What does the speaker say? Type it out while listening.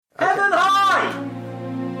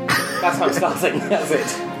That's how I'm starting. That's it.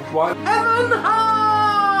 What? Heaven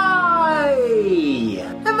high!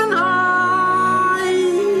 Heaven high!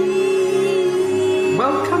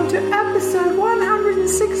 Welcome to episode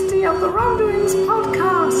 160 of the Wrongdoings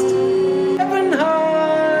podcast. Heaven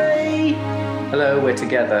high! Hello, we're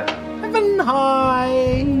together. Heaven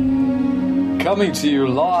high! Coming to you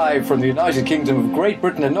live from the United Kingdom of Great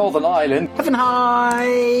Britain and Northern Ireland. Heaven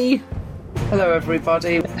high! Hello,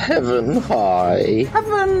 everybody. Heaven high.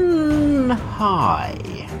 Heaven high!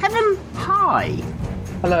 Heaven high!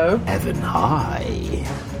 Hello. Heaven high!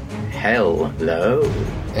 Hello.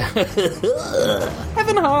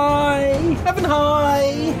 Heaven high! Heaven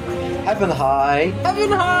high! Heaven high.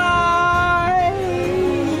 Heaven high!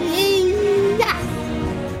 Yeah!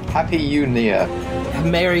 Happy New Year.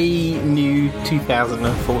 Merry new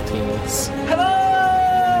 2014s. Hello.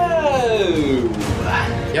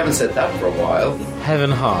 You haven't said that for a while. Heaven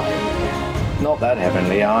high. Not that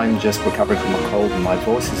heavenly. I'm just recovering from a cold and my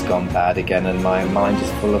voice has gone bad again and my mind is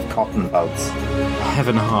full of cotton buds.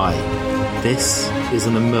 Heaven high. This is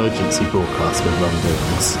an emergency broadcast of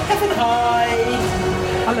Wrongdoings. Heaven high.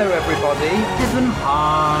 Hello, everybody. Heaven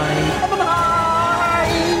high. Heaven high.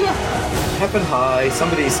 Heaven high.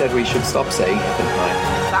 Somebody said we should stop saying heaven high.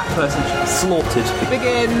 That person should be slaughtered.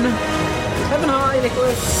 Begin. Heaven high,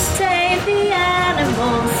 Nicholas. Save the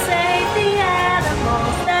animals,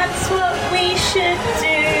 that's what we should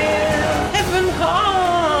do. Heaven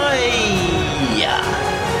high.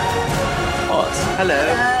 What? Hello.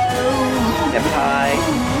 Heaven high.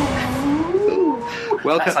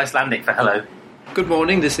 Welcome. That's Icelandic for hello. Good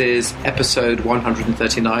morning. This is episode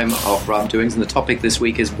 139 of Wrongdoings, and the topic this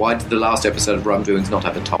week is why did the last episode of Wrongdoings not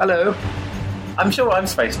have a topic? Hello. I'm sure I'm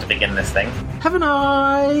supposed to begin this thing. Heaven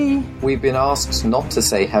high. We've been asked not to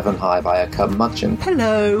say heaven high by a curmudgeon.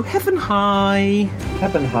 Hello, heaven high.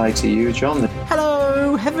 Heaven high to you, John.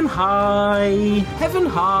 Hello, heaven high. Heaven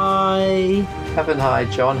high. Heaven high,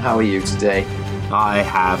 John. How are you today? I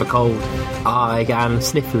have a cold. I am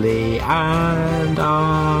sniffly and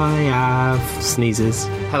I have sneezes.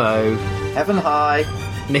 Hello. Heaven high.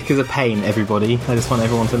 Nick is a pain, everybody. I just want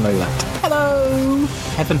everyone to know that. Hello.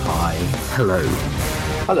 Heaven high. Hello.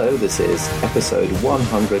 Hello, this is episode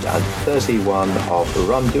 131 of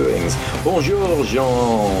Wrongdoings. Bonjour,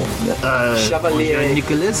 Jean. Chevalier. Bonjour,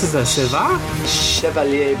 Nicolas, ça va?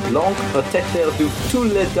 Chevalier blanc, protecteur de tous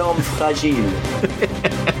les dames fragiles.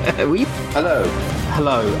 Oui. Hello.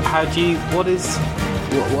 Hello. How do you... What is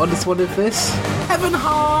this? Heaven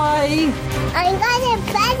high. I got a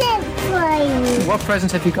present for you. What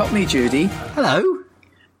present have you got me, Judy? Hello.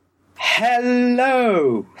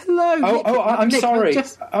 Hello. Hello. I'm Nick, sorry.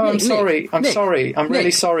 just- I'm Nick, sorry. I'm Nick, sorry. I'm really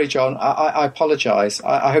Nick. sorry, John. I apologise.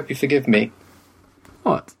 I hope you forgive me.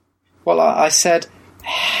 What? Well, I said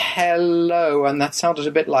hello, and that sounded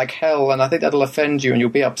a bit like hell, and I think that'll offend you, and you'll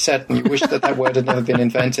be upset, and you wish that word had never been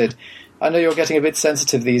invented. I know you're getting a bit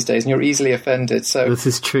sensitive these days, and you're easily offended, so This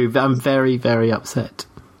is true, but I'm very, very upset.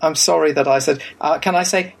 I'm sorry that I said... can I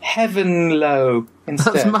say heaven-low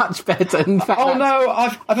instead? That's much better, in fact. Oh no!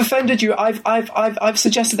 I've offended you. I've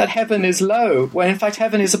suggested that heaven is low, when in fact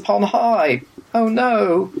heaven is upon high. Oh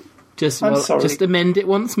no! I'm sorry. Just amend it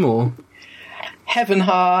once more. Heaven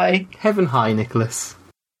high. Heaven high, Nicholas.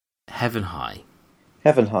 Heaven high.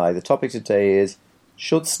 Heaven high. The topic today is,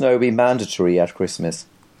 should snow be mandatory at Christmas?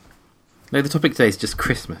 No, the topic today is just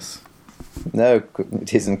Christmas. No,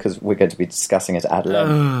 it isn't, because we're going to be discussing it at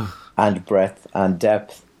length and breadth and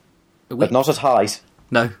depth, but not at height.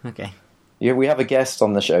 No, okay. Yeah, we have a guest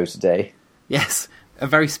on the show today. Yes, a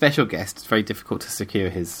very special guest. It's very difficult to secure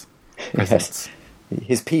his presence. Yes.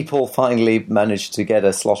 His people finally managed to get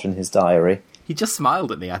a slot in his diary. He just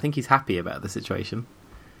smiled at me. I think he's happy about the situation.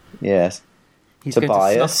 Yes. He's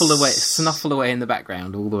Tobias. going to snuffle away in the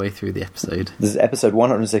background all the way through the episode. This is episode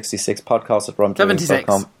 166, podcast at rumdoings.com.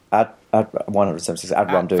 76. At 176, at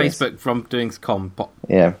Rumdoings. Facebook Rumdoings.com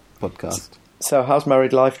Yeah. podcast. So, how's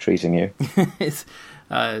married life treating you?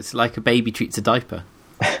 It's like a baby treats a diaper.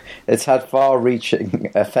 It's had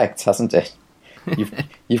far-reaching effects, hasn't it?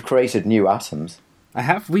 You've created new atoms. I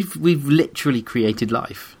have. We've literally created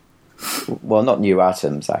life. Well, not new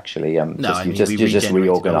atoms, actually. No, you just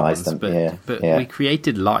reorganised them. But we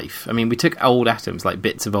created life. I mean, we took old atoms, like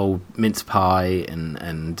bits of old mince pie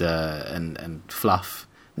and fluff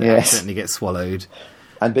that accidentally get swallowed,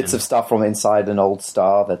 and bits of stuff from inside an old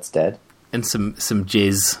star that's dead, and some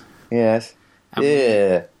jizz. Yes.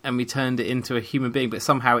 And we turned it into a human being, but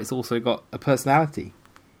somehow it's also got a personality.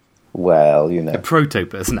 Well, you know, a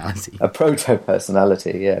proto-personality. A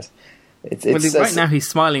proto-personality, yes. Right now he's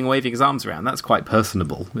smiling, waving his arms around. That's quite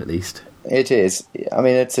personable, at least. It is. I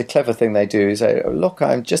mean, it's a clever thing they do. Say, look,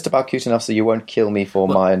 I'm just about cute enough so you won't kill me for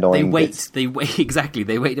my annoying bits. They wait exactly.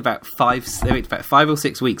 They wait about 5 or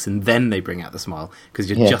 6 weeks, and then they bring out the smile because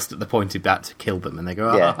you're just at the point of about to kill them, and they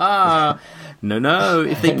go, no.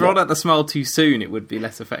 If they brought out the smile too soon, it would be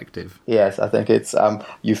less effective. Yes, I think it's.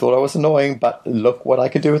 You thought I was annoying, but look what I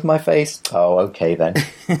could do with my face. Oh, okay then.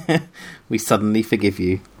 We suddenly forgive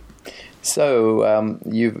you. So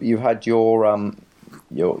you've had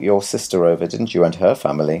your sister over, didn't you, and her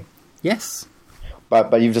family? Yes.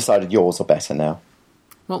 But you've decided yours are better now.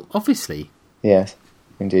 Well, obviously. Yes,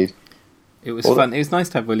 indeed. It was fun. It was nice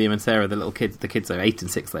to have William and Sarah, the little kids. The kids are 8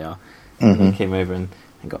 and 6. They are. They came over and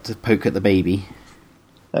got to poke at the baby.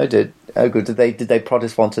 Oh, good. Did they prod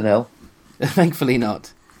his fontanelle? Thankfully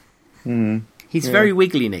not. He's very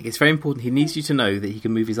wiggly, Nick. It's very important. He needs you to know that he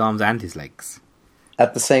can move his arms and his legs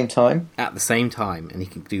at the same time. At the same time, and he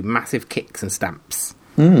can do massive kicks and stamps.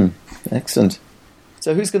 Excellent.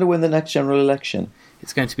 So who's going to win the next general election?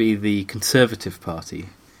 It's going to be the Conservative Party.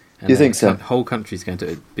 And you think so? The whole country's going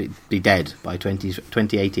to be dead by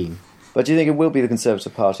 2018. But do you think it will be the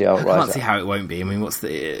Conservative Party outright? I can't see how it won't be. I mean, what's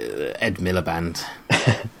the Ed Miliband?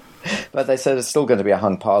 But they said it's still going to be a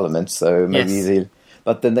hung parliament, so maybe... Yes.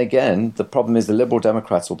 But then again, the problem is the Liberal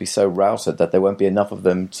Democrats will be so routed that there won't be enough of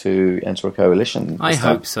them to enter a coalition. I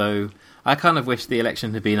hope so. I kind of wish the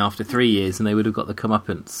election had been after 3 years and they would have got the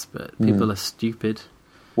comeuppance, but people are stupid.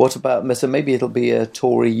 What about, so maybe it'll be a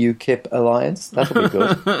Tory-UKIP alliance? That'll be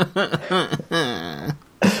good.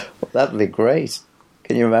 That'll be great.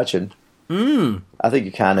 Can you imagine? I think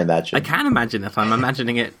you can imagine. I can imagine if I'm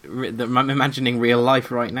imagining it. I'm imagining real life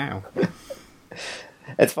right now.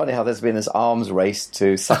 It's funny how there's been this arms race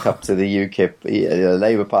to suck up to the UKIP, the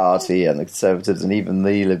Labour Party and the Conservatives and even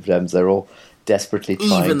the Lib Dems. They're all desperately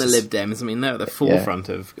trying Even the Lib Dems, I mean, they're at the forefront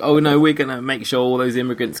of, oh no, we're going to make sure all those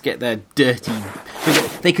immigrants get their dirty...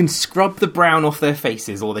 They can scrub the brown off their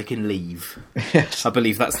faces or they can leave. Yes. I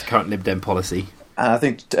believe that's the current Lib Dem policy. And I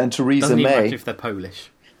think, and Theresa Doesn't even May... matter if they're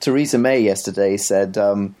Polish. Theresa May yesterday said,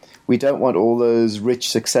 we don't want all those rich,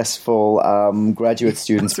 successful graduate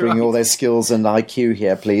students bringing all their skills and IQ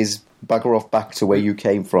here, please. Bugger off back to where you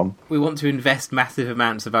came from. We want to invest massive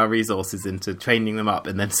amounts of our resources into training them up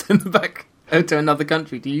and then send them back to another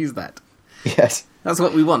country to use that. Yes. That's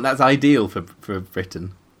what we want. That's ideal for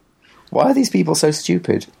Britain. Why are these people so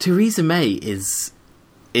stupid? Theresa May is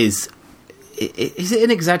it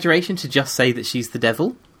an exaggeration to just say that she's the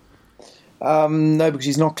devil? No, because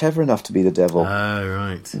she's not clever enough to be the devil. Oh,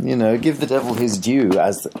 right. You know, give the devil his due,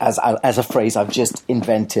 as a phrase I've just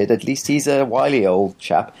invented. At least he's a wily old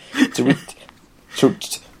chap.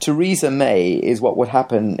 Theresa May is what would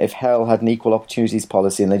happen if hell had an equal opportunities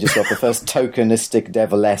policy and they just got the first tokenistic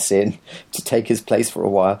deviless in to take his place for a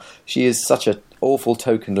while. She is such an awful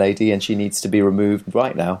token lady and she needs to be removed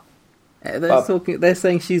right now. They're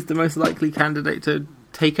saying she's the most likely candidate to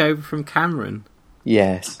take over from Cameron.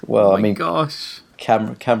 Yes, well, oh I mean, gosh,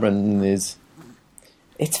 Cameron is.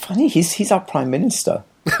 It's funny. He's our prime minister.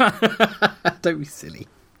 Don't be silly.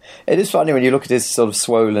 It is funny when you look at his sort of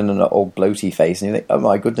swollen and old bloaty face, and you think, "Oh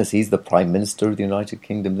my goodness, he's the prime minister of the United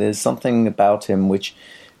Kingdom." There's something about him which,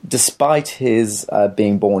 despite his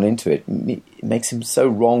being born into it, makes him so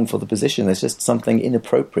wrong for the position. There's just something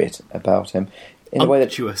inappropriate about him.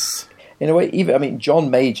 Unctuous. In a way, even, I mean,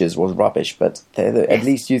 John Majors was rubbish, but at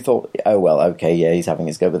least you thought, oh, well, okay, yeah, he's having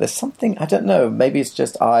his go. But there's something, I don't know, maybe it's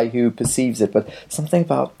just I who perceives it, but something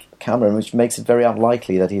about Cameron which makes it very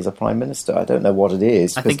unlikely that he's a prime minister. I don't know what it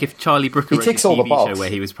is. I think if Charlie Brooker wrote a TV show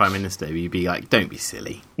where he was prime minister, you'd be like, don't be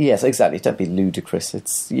silly. Yes, exactly. Don't be ludicrous.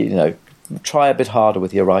 It's, you know, try a bit harder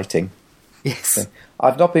with your writing. Yes. Okay.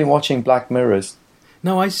 I've not been watching Black Mirrors.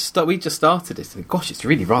 No, we just started it, and gosh, it's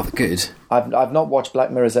really rather good. I've not watched Black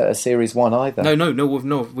Mirror at series 1 either.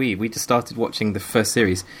 No. We just started watching the first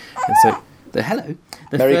series, and so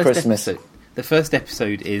Merry Christmas. The first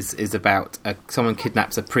episode is about someone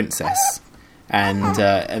kidnaps a princess, and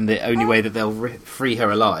the only way that they'll free her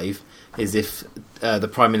alive is if the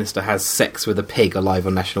Prime Minister has sex with a pig alive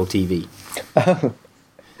on national TV.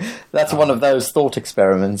 That's one of those thought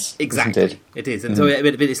experiments. Exactly, isn't it is. And so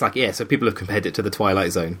it's like, so people have compared it to the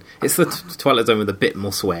Twilight Zone. It's the Twilight Zone with a bit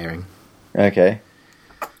more swearing. Okay.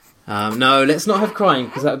 No, let's not have crying,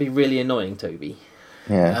 because that would be really annoying, Toby.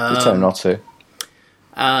 Yeah, you tell him not to.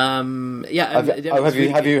 Have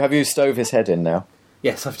you stove his head in now?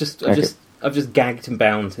 Yes, I've just gagged and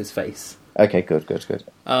bound his face. Okay, good.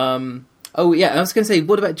 Oh yeah, I was going to say,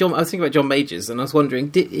 what about John? I was thinking about John Majors, and I was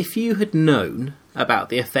wondering, if you had known about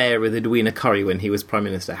the affair with Edwina Currie when he was Prime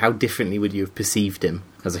Minister, how differently would you have perceived him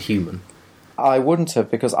as a human? I wouldn't have,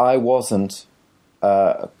 because I wasn't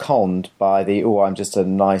conned by the, I'm just a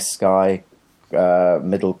nice guy,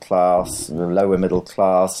 middle class, lower middle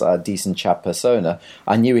class, decent chap persona.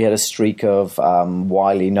 I knew he had a streak of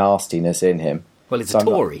wily nastiness in him. Well, he's So a I'm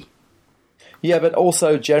not- Tory. Yeah, but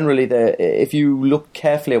also generally, if you look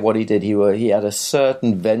carefully at what he did, he had a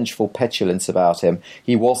certain vengeful petulance about him.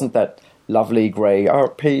 He wasn't that lovely grey,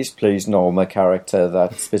 please, Norma character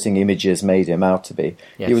that Spitting Images made him out to be.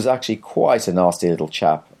 Yes. He was actually quite a nasty little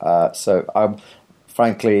chap.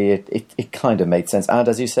 Frankly, it kind of made sense. And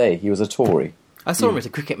as you say, he was a Tory. I saw him at a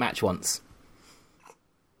cricket match once.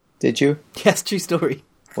 Did you? Yes, true story.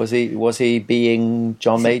 Was he being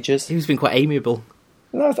John Majors? He was being quite amiable.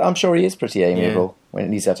 No, I'm sure he is pretty amiable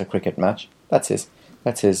when he's at a cricket match. That's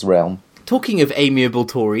his realm. Talking of amiable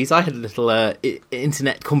Tories, I had a little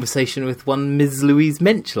internet conversation with one Ms. Louise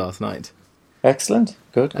Mensch last night. Excellent.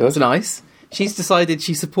 Good. That was nice. She's decided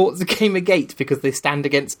she supports the Gamergate because they stand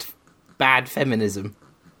against bad feminism.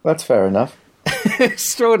 That's fair enough.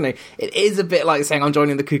 Extraordinary. It is a bit like saying I'm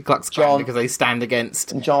joining the Ku Klux Klan John- because they stand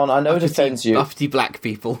against John, I know it offends you. uppity black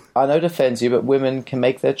people. I know it offends you, but women can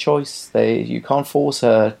make their choice. You can't force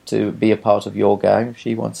her to be a part of your gang. If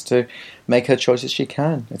she wants to make her choices, she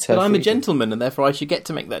can. It's her But I'm a freedom. gentleman, and therefore I should get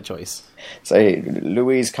to make that choice. Say,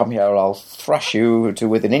 Louise, come here. I'll thrash you to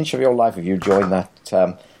within an inch of your life if you join that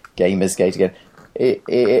Gamers Gate again.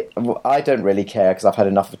 I don't really care because I've had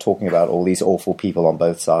enough of talking about all these awful people on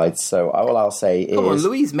both sides. So all I'll say Come on, is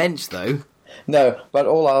Louise Mensch, though. no. But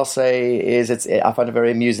all I'll say is I find it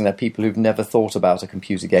very amusing that people who've never thought about a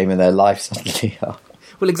computer game in their life suddenly are.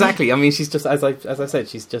 Well, exactly. I mean, she's just, as I said,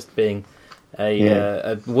 she's just being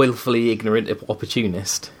a willfully ignorant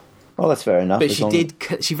opportunist. Well, that's fair enough. But as she long- did.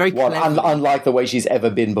 She very Well, cleverly. unlike the way she's ever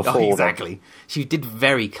been before. Oh, exactly. She did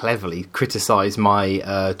very cleverly criticise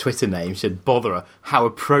my Twitter name. She said, bother her. How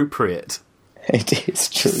appropriate. It is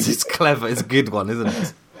true. It's clever. It's a good one, isn't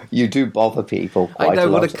it? You do bother people. I Quite know,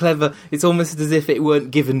 a what a lot. clever... It's almost as if it weren't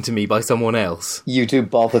given to me by someone else. You do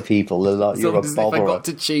bother people a lot. It's You're a almost as if I botherer. got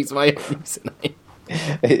to choose my own username.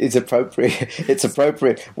 It's appropriate. It's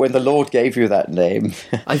appropriate when the Lord gave you that name.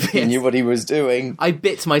 He knew what he was doing. I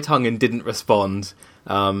bit my tongue and didn't respond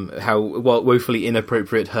how woefully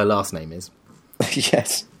inappropriate her last name is.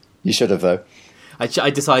 Yes, you should have though. I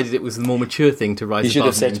decided it was the more mature thing to You rise should have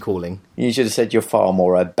above said- name calling. You should have said you're far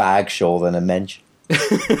more a Bagshaw than a Mensch.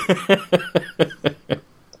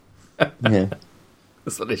 Yeah,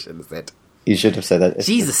 That's what I should have said. you should have said that.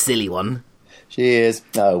 She's a silly one. She is.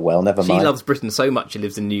 Oh well, never She mind. loves Britain so much she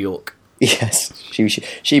lives in New York. Yes, she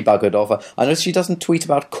buggered off. I know she doesn't tweet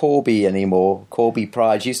about Corby anymore. Corby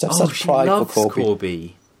pride. She used to have such she pride loves for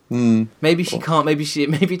Corby. Corby. Maybe she can't. Maybe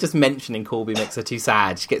just mentioning Corby makes her too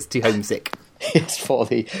sad. She gets too homesick. Yes, for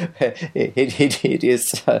the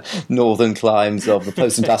hideous northern climes of the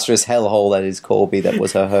post-industrious hellhole that is Corby. That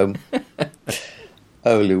was her home.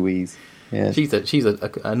 Oh, Louise. Yes, She's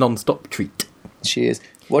a non-stop treat. she is.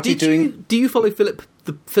 What are you doing? Do you follow Philip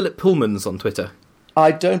Pullmans on Twitter?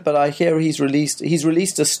 I don't, but I hear he's released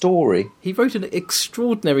a story. He wrote an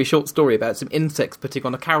extraordinary short story about some insects putting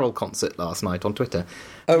on a carol concert last night on Twitter.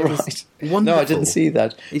 Oh, It was right. wonderful. No, I didn't see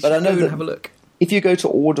that. You But I should know go and that have a look. if you go to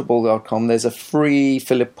audible.com, there's a free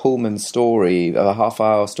Philip Pullman story, a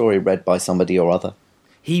half-hour story read by somebody or other.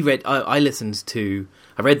 He read. I listened to.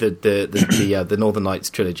 I read the Northern Lights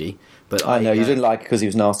trilogy, but I know you didn't like it because he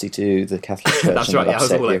was nasty to the Catholic Church. That's and right. it Yeah, I was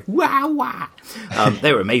upset all like, wow, wow.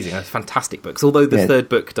 They were amazing. They're fantastic books. Although the Yeah. third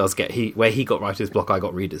book does get where he got writer's block, I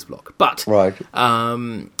got reader's block. But Right.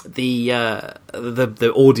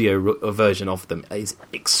 the audio version of them is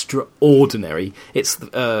extraordinary.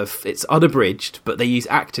 It's unabridged, but they use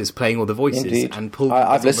actors playing all the voices Indeed. and pull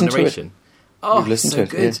I've the listened to it. narration. Oh, You've listened so to it,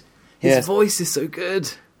 good. yeah. His Yes. voice is so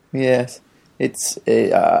good. Yes, it's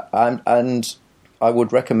and I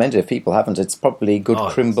would recommend it if people haven't. It's probably good Oh,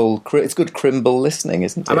 Crimble. It's good Crimble listening,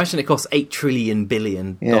 isn't it? I imagine it costs $8 trillion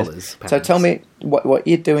billion. Yes. So tell me what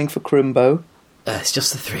you're doing for Crimbo It's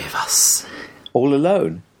just the three of us, all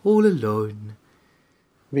alone. all alone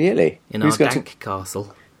Really? in who's our going dank castle.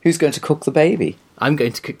 to Who's going to cook the baby? I'm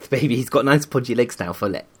going to cook the baby. He's got nice podgy legs now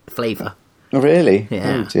for flavour. Really?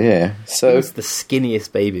 Yeah. Oh dear. He So was the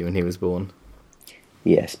skinniest baby when he was born.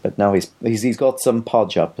 yes, but now he's got some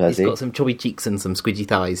podge up, has He's he? got some chubby cheeks and some squidgy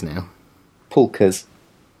thighs now. Pulkas.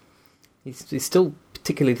 He's still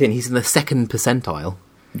particularly thin. He's in the second percentile.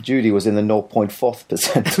 Judy was in the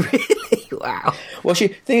 0.4%. Really? Wow. Well,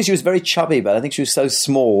 thing is, she was very chubby, but I think she was so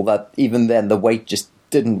small that even then the weight just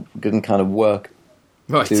didn't kind of work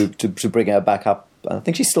Right. to bring her back up. I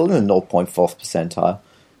think she's still in the 0.4th percentile.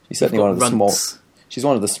 She's certainly got one of the runts. She's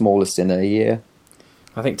one of the smallest in her year.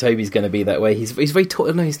 I think Toby's going to be that way. He's very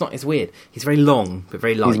tall. No, he's not. It's weird. He's very long, but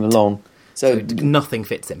very light. He's long. So nothing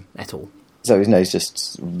fits him at all. So his nose is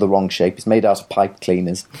just the wrong shape. He's made out of pipe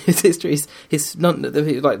cleaners. We've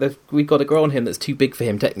got a girl on him that's too big for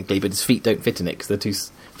him technically, but his feet don't fit in it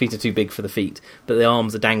because feet are too big for the feet. But the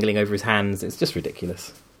arms are dangling over his hands. It's just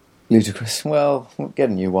ridiculous. Ludicrous. Well, we'll get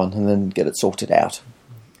a new one and then get it sorted out.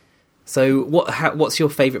 So what's your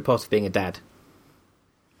favourite part of being a dad?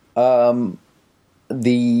 Well, at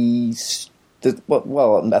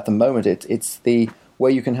the moment, it's the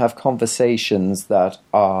where you can have conversations that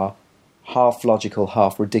are half logical,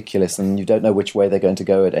 half ridiculous, and you don't know which way they're going to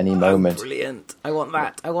go at any moment. Brilliant! I want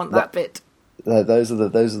that. I want that bit. Those are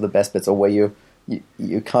the best bits, or where you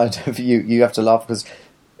kind of you have to laugh because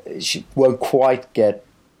she won't quite get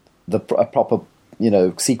a proper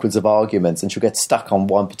sequence of arguments, and she'll get stuck on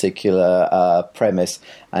one particular premise,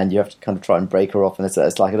 and you have to kind of try and break her off, and it's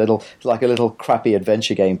like a little crappy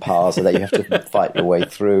adventure game parser that you have to fight your way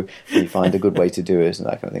through. And you find a good way to do it and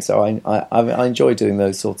that kind of thing. So I enjoy doing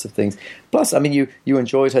those sorts of things. Plus, I mean, you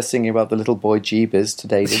enjoyed her singing about the little boy Jeebus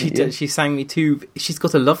today, didn't you? She sang me too. She's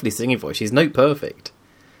got a lovely singing voice. She's note perfect.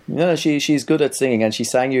 No, she's good at singing, and she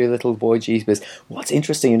sang you little boy Jeebus. What's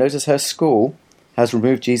interesting, you notice her school has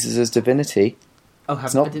removed Jesus' divinity. Oh,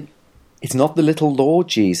 it's not the little Lord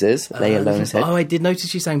Jesus. They alone said. Oh, I did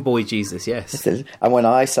notice you sang Boy Jesus, yes. And when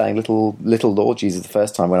I sang little Lord Jesus the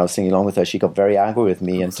first time when I was singing along with her, she got very angry with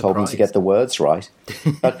me and told me to get the words right.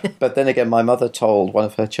 But then again, my mother told one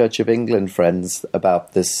of her Church of England friends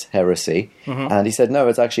about this heresy, and he said, no,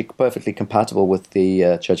 it's actually perfectly compatible with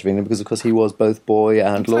the Church of England because he was both boy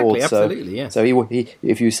and Lord. Absolutely, yes. So he,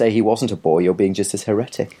 if you say he wasn't a boy, you're being just as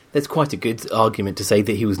heretic. There's quite a good argument to say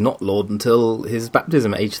that he was not Lord until his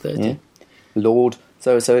baptism at age 30. Yeah. Lord,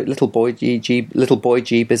 so little boy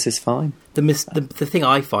Jeebus is fine. The thing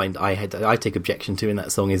I find I take objection to in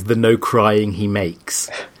that song is the no crying he makes.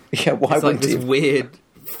 Yeah, why it's like this weird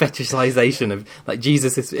fetishization of like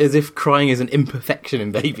Jesus is as if crying is an imperfection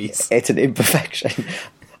in babies. It's an imperfection.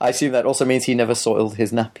 I assume that also means he never soiled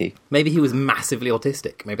his nappy. Maybe he was massively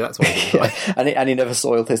autistic. Maybe that's why he didn't cry. and he never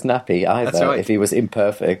soiled his nappy either. That's right. If he was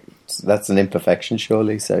imperfect, that's an imperfection,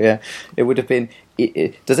 surely. So yeah, it would have been.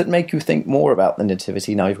 Does it make you think more about the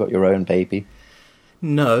nativity now you've got your own baby?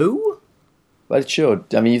 No. Well, it should.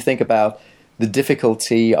 I mean, you think about the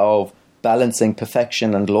difficulty of balancing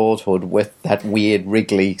perfection and lordhood with that weird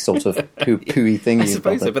wriggly sort of pooey thing. I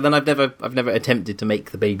suppose so, but then I've never attempted to make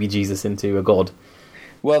the baby Jesus into a god.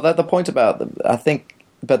 Well, that's the point about I think,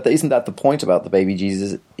 but isn't that the point about the baby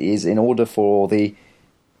Jesus? Is in order for the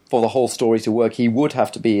whole story to work, he would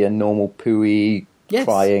have to be a normal pooey,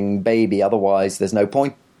 crying baby. Otherwise, there's no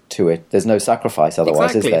point to it. There's no sacrifice.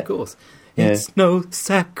 Otherwise, exactly, is there? Of course, Yeah. It's no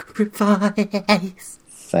sacrifice.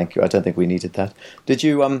 Thank you. I don't think we needed that. Did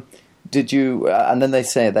you? And then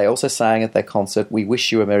they also sang at their concert, "We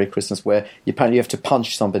wish you a Merry Christmas," where you apparently have to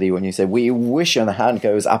punch somebody when you say "We wish you," and the hand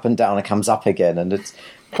goes up and down and comes up again, and it's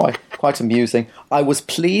quite amusing. I was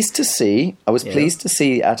pleased to see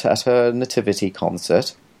at her nativity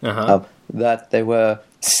concert that there were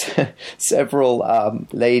several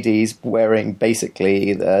ladies wearing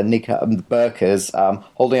basically burqas,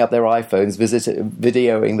 holding up their iPhones,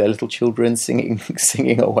 videoing their little children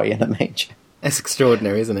singing away in a manger. That's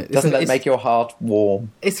extraordinary, isn't it? Doesn't that make your heart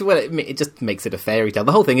warm? It just makes it a fairy tale.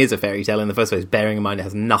 The whole thing is a fairy tale in the first place, bearing in mind it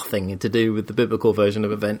has nothing to do with the biblical version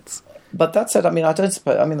of events. But that said, I mean,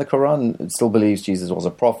 the Quran still believes Jesus was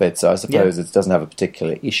a prophet, so I suppose it doesn't have a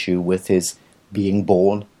particular issue with his being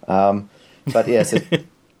born. But yes,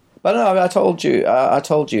 but no, I mean, I told Judy,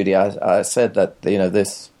 I said that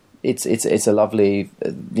this. It's a lovely,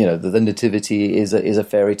 the nativity is a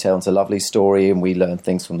fairy tale. It's a lovely story, and we learn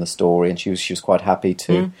things from the story. And she was quite happy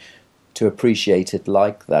to appreciate it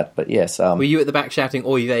like that. But yes, were you at the back shouting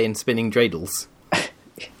 "Oy vey" and spinning dreidels?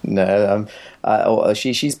 No,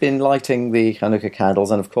 she's been lighting the Hanukkah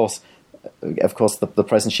candles, and of course, the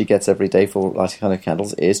present she gets every day for lighting Hanukkah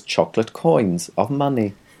candles is chocolate coins of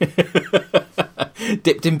money,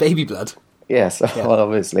 dipped in baby blood. Yes, well,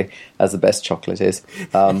 obviously, as the best chocolate is.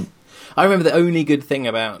 I remember the only good thing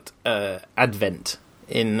about Advent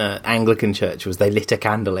in Anglican church was they lit a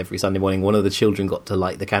candle every Sunday morning. One of the children got to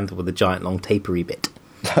light the candle with a giant long tapery bit.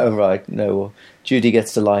 Oh, right. No, well, Judy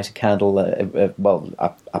gets to light a candle,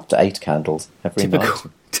 up to 8 candles every night.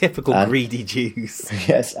 Typical greedy Jews.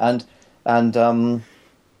 Yes, and so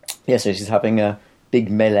she's having a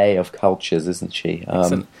big melee of cultures, isn't she?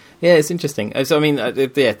 Yeah, it's interesting. So, I mean,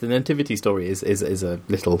 the nativity story is a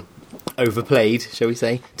little overplayed, shall we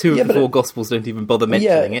say? Two of the four Gospels don't even bother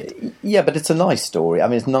mentioning it. Yeah, but it's a nice story. I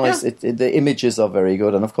mean, it's nice. Yeah. The images are very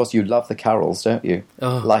good, and of course, you love the carols, don't you?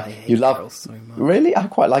 Oh, like I hate you love carols so much. Really, I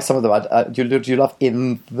quite like some of them. Do you love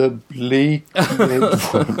In the Bleak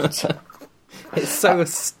Midwinter? It's so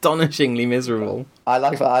astonishingly miserable. I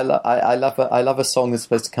love a song that's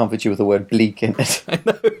supposed to comfort you with the word bleak in it. I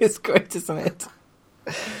know, it's great, isn't it?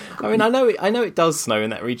 I mean, I know it does snow in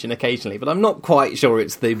that region occasionally, but I'm not quite sure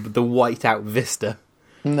it's the white out vista.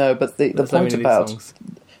 No, but the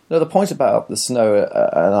point about the snow,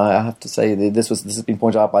 and I have to say this has been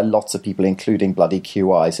pointed out by lots of people, including bloody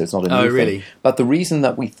QI, so it's not a new really? thing. But the reason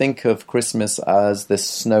that we think of Christmas as this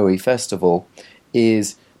snowy festival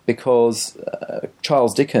is because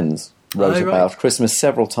Charles Dickens wrote about Christmas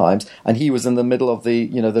several times, and he was in the middle of the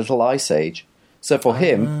little ice age. So for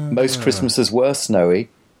him, most Christmases were snowy.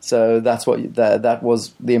 So that's what that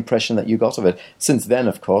was the impression that you got of it. Since then,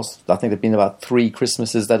 of course, I think there've been about 3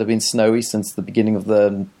 Christmases that have been snowy since the beginning of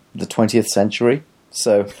the 20th century.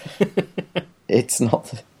 So it's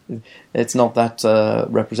not that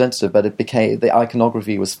representative, but it became, the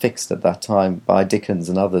iconography was fixed at that time by Dickens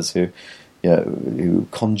and others who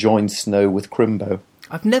conjoined snow with crimbo.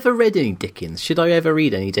 I've never read any Dickens. Should I ever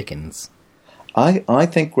read any Dickens? I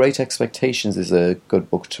think Great Expectations is a good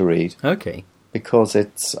book to read. Okay. Because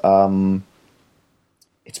it's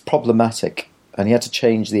problematic, and he had to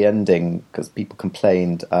change the ending because people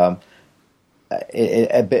complained. A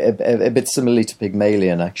bit similarly to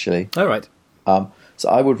Pygmalion, actually. All right. So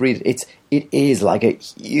I would read it. It is like a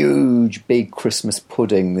huge, big Christmas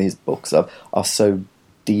pudding. These books are so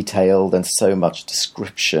detailed and so much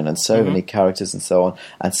description and so many characters and so on.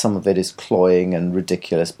 And some of it is cloying and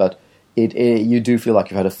ridiculous, but you do feel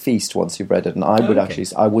like you've had a feast once you've read it. And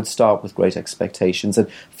I would start with Great Expectations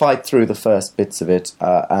and fight through the first bits of it,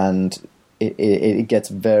 and it gets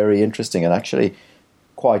very interesting and actually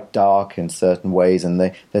quite dark in certain ways, and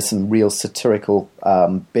there's some real satirical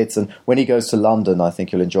bits. And when he goes to London, I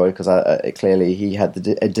think you'll enjoy it, because clearly he had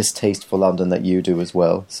a distaste for London that you do as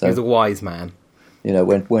well. So he's a wise man.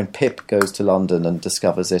 When Pip goes to London and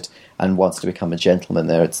discovers it and wants to become a gentleman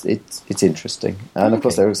there, it's interesting. And of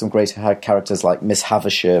course there are some great characters like Miss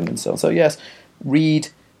Havisham and so on. So yes, read.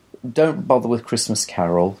 Don't bother with Christmas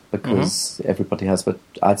Carol, because everybody has, but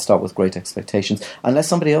I'd start with Great Expectations. Unless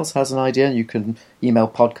somebody else has an idea, you can email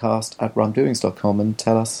podcast@rumdoings.com and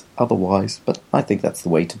tell us otherwise. But I think that's the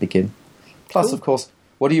way to begin. Plus, of course,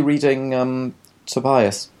 what are you reading,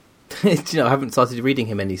 Tobias? I haven't started reading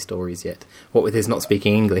him any stories yet. What with his not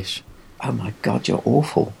speaking English. Oh my God, you're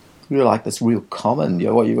awful. You're like this real common.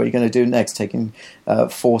 What are you going to do next?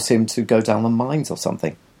 Force him to go down the mines or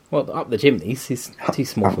something? Well, up the chimneys. He's too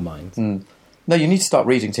small for mines. No, you need to start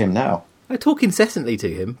reading to him now. I talk incessantly to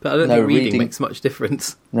him, but I don't think reading makes much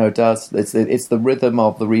difference. No, it does. It's the rhythm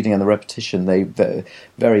of the reading and the repetition. They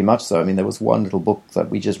very much so. I mean, there was one little book that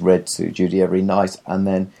we just read to Judy every night, and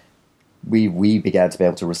then we began to be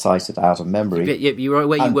able to recite it out of memory. Yeah, you were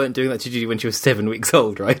aware you weren't doing that to Judy when she was 7 weeks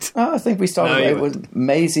old, right? I think we started. It was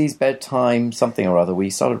Maisie's bedtime, something or other. We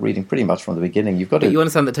started reading pretty much from the beginning. But you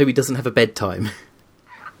understand that Toby doesn't have a bedtime.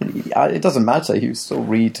 It doesn't matter. You still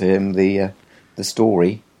read to him the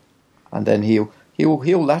story, and then he'll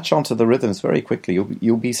latch onto the rhythms very quickly.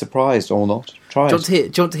 You'll be surprised or not. Try it. Do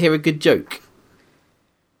you want to hear a good joke?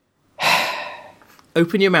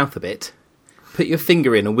 Open your mouth a bit. Put your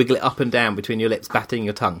finger in and wiggle it up and down between your lips, batting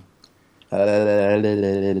your tongue. It's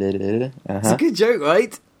a good joke,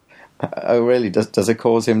 right? Oh, really? Does it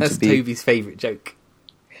cause him That's to be... That's Toby's favourite joke.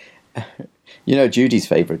 Judy's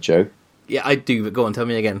favourite joke? Yeah, I do, but go on, tell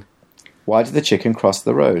me again. Why did the chicken cross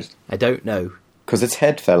the road? I don't know. Because its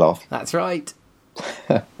head fell off. That's right.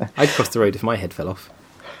 I'd cross the road if my head fell off.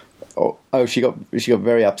 Oh, she got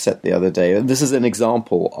very upset the other day. And this is an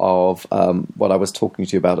example of what I was talking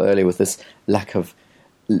to you about earlier, with this lack of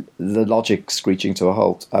the logic screeching to a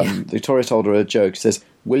halt. Victoria told her a joke. She says,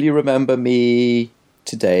 "Will you remember me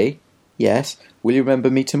today? Yes. Will you remember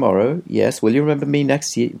me tomorrow? Yes. Will you remember me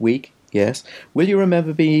next week? Yes. Will you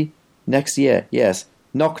remember me next year? Yes.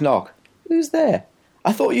 Knock, knock. Who's there?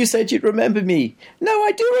 I thought you said you'd remember me. No,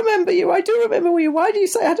 I do remember you. I do remember you. Why do you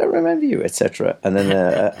say I don't remember you?" Etc. And then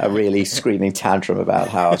a really screaming tantrum about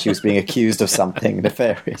how she was being accused of something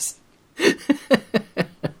nefarious.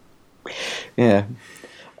 Yeah.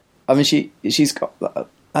 I mean, she's got...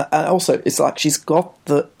 and also, it's like she's got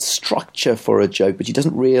the structure for a joke, but she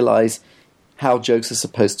doesn't realise how jokes are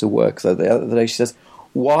supposed to work. So the other day she says,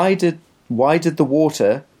 why did the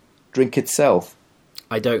water drink itself?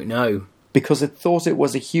 I don't know. Because it thought it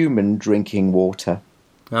was a human drinking water.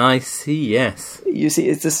 I see, yes. You see,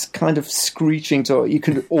 it's this kind of screeching talk. You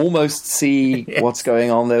can almost see Yes. what's going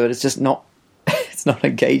on there, but it's just not. It's not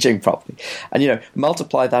engaging properly. And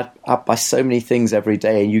multiply that up by so many things every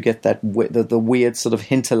day, and you get that the weird sort of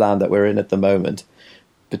hinterland that we're in at the moment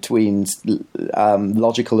between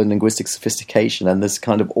logical and linguistic sophistication and this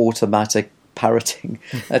kind of automatic parroting.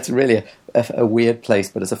 That's really a weird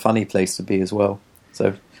place, but it's a funny place to be as well.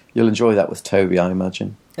 So you'll enjoy that with Toby, I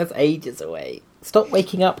imagine. That's ages away. Stop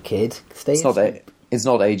waking up, kid. Stay It's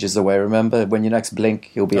not ages away, remember? When you next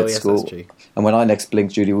blink, you'll be at yes, school. that's true. And when I next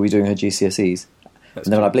blink, Judy will be doing her GCSEs. That's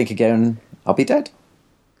and then when true. I blink again, I'll be dead.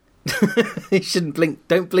 You shouldn't blink.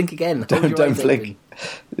 Don't blink again. Hold your Don't eyes blink.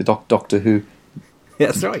 open. Doctor Who.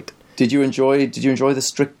 That's right. Did you enjoy the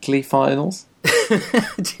Strictly finals? Do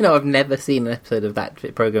you know I've never seen an episode of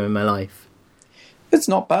that program in my life? It's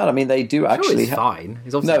not bad. I mean, they do actually. It's fine.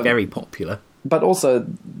 It's obviously No. very popular. But also,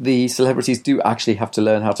 the celebrities do actually have to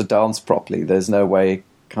learn how to dance properly. There's no way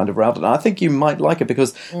kind of around it. And I think you might like it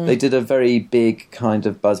because they did a very big kind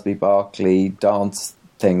of Busby Berkeley dance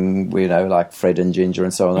thing, like Fred and Ginger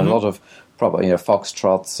and so on. And a lot of proper,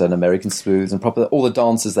 foxtrots and American Sleuths and proper all the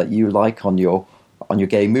dances that you like on your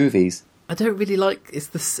gay movies. I don't really like it's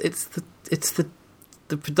the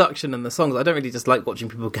production and the songs. I don't really just like watching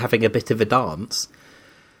people having a bit of a dance.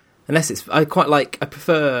 Unless I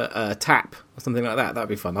prefer Tap or something like that. That'd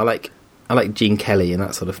be fun. I like Gene Kelly and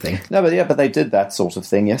that sort of thing. No, but they did that sort of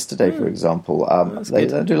thing yesterday, for example. They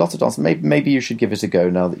do lots of dance. Maybe you should give it a go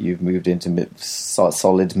now that you've moved into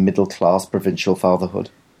solid middle class provincial fatherhood.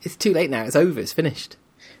 It's too late now. It's over. It's finished.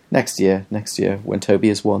 Next year, when Toby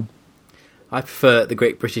has won. I prefer the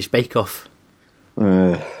Great British Bake Off.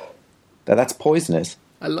 That's poisonous.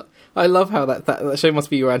 I love how that show must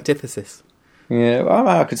be your antithesis. Yeah, well,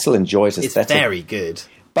 I could still enjoy it. It's very good.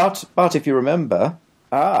 But if you remember,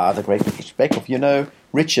 the Great British Bake Off.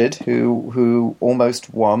 Richard, who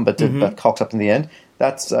almost won but cocked up in the end.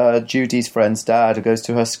 That's Judy's friend's dad who goes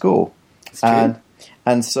to her school,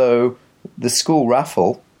 and so the school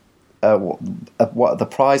raffle. What the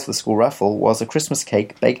prize for the school raffle was a Christmas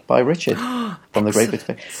cake baked by Richard from the Great British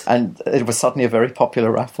Bake, and it was suddenly a very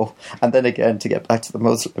popular raffle. And then again, to get back to the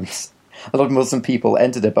Muslims, a lot of Muslim people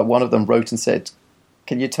entered it, but one of them wrote and said,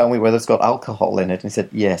 "Can you tell me whether it's got alcohol in it?" And he said,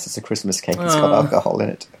 "Yes, it's a Christmas cake. It's got alcohol in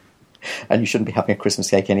it, and you shouldn't be having a Christmas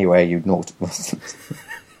cake anyway, you naughty Muslims."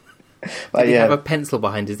 Did he have a pencil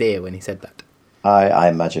behind his ear when he said that? I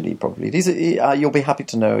imagine he probably. You'll be happy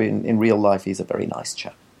to know in real life he's a very nice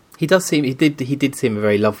chap. He did seem a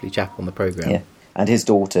very lovely chap on the programme. Yeah, and his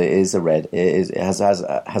daughter has a red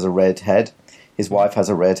head. His wife has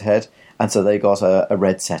a red head, and so they got a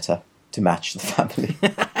red setter to match the family.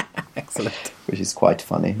 Excellent. Which is quite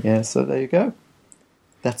funny. Yeah, so there you go.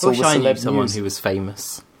 That's I all wish the I knew celeb someone news. who was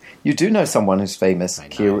famous. You do know someone who's famous, I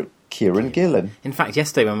know. Kieran Gillen. In fact,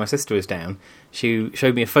 yesterday when my sister was down, she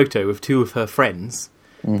showed me a photo of two of her friends.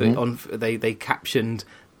 They captioned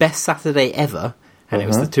 "Best Saturday Ever," and it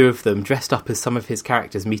was the two of them dressed up as some of his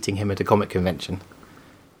characters meeting him at a comic convention.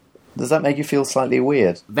 Does that make you feel slightly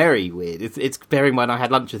weird? Very weird. It's bearing in mind I had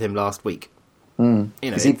lunch with him last week.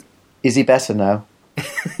 Is he better now?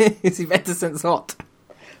 Is he better since what?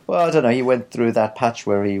 Well, I don't know. He went through that patch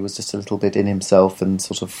where he was just a little bit in himself and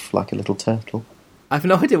sort of like a little turtle. I have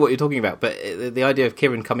no idea what you're talking about, but the idea of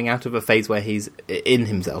Kieran coming out of a phase where he's in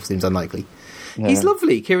himself seems unlikely. Yeah. He's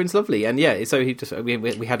lovely. Kieran's lovely, and yeah. So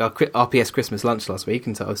we had our RPS Christmas lunch last week,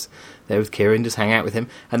 and so I was there with Kieran, just hang out with him.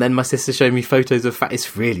 And then my sister showed me photos of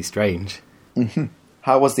It's really strange. Mm-hmm.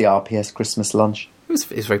 How was the RPS Christmas lunch? It was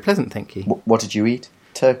very pleasant, thank you. What did you eat?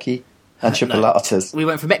 Turkey and chipolatas. No, we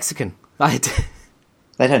went for Mexican. They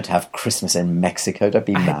don't have Christmas in Mexico. Don't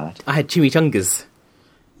be mad. I had chimichangas.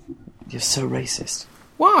 You're so racist.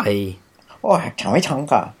 Why? Oh,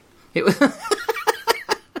 chimichanga. It was.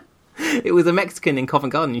 It was a Mexican in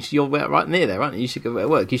Covent Garden. You're right near there, aren't you? You should go at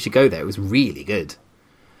work. You should go there. It was really good.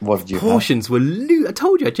 What did you Portions were I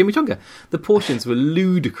told you, I had chimichanga. The portions were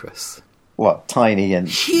ludicrous. What, tiny and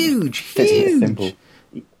huge. Thimble.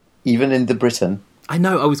 Even in the Britain. I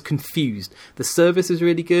know. I was confused. The service was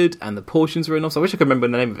really good, and the portions were enough. So I wish I could remember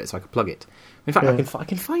the name of it so I could plug it. In fact, I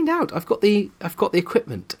can find out. I've got the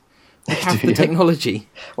equipment. We have the technology.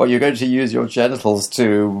 Well, you're going to use your genitals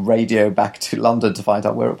to radio back to London to find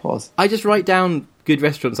out where it was. I just write down good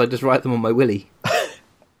restaurants. I just write them on my willy.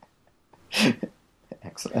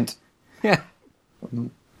 Excellent. Yeah.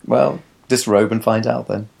 Well, disrobe and find out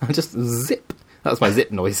then. I just zip. That was my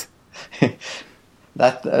zip noise.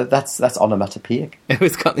 That's onomatopoeic. It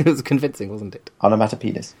was convincing, wasn't it?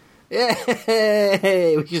 Onomatopoeias.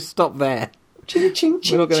 Yay! We should stop there. Ching, ching,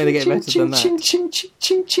 ching, We're not going to get better than that. Ching, ching, ching,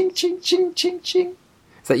 ching, ching, ching, ching, ching.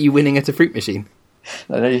 Is that you winning at a fruit machine?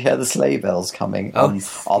 No, you hear the sleigh bells coming Oh,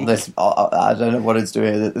 on this. I don't know what it's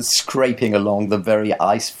doing. It's scraping along the very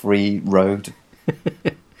ice-free road.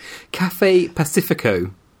 Cafe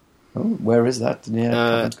Pacifico, Oh, where is that?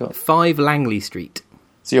 Yeah, 5 Langley Street.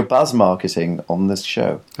 So you're buzz marketing on this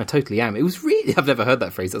show. I totally am. It was really... I've never heard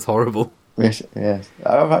that phrase. That's horrible. Yes.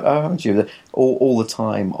 Haven't you? All the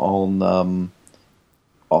time on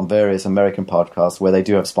various American podcasts where they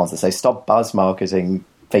do have sponsors say, stop buzz marketing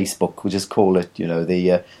Facebook. We'll just call it,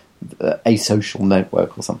 the asocial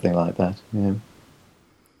network or something like that. Yeah.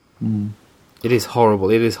 It is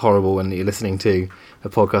horrible. It is horrible when you're listening to a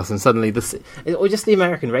podcast and suddenly or just the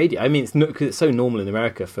American radio. I mean, because it's so normal in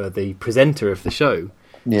America for the presenter of the show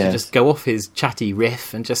to just go off his chatty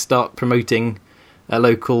riff and just start promoting a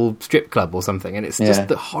local strip club or something, and it's just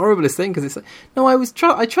the horriblest thing because it's like, no,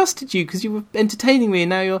 I trusted you because you were entertaining me,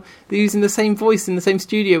 and now you're using the same voice in the same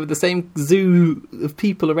studio with the same zoo of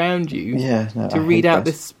people around you to read out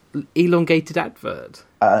this elongated advert.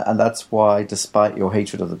 And that's why, despite your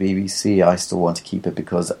hatred of the BBC, I still want to keep it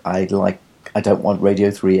because I don't want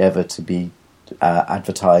Radio 3 ever to be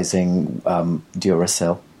advertising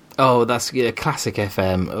Duracell. Oh, that's classic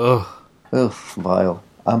FM. Ugh, vile.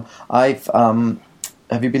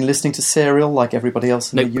 Have you been listening to Serial like everybody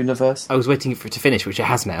else in the universe? I was waiting for it to finish, which it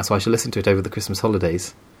has now, so I shall listen to it over the Christmas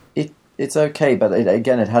holidays. It's okay, but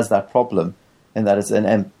it has that problem in that it's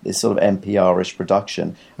sort of NPR-ish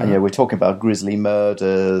production, and we're talking about grisly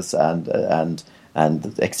murders and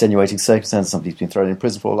extenuating circumstances. Somebody's been thrown in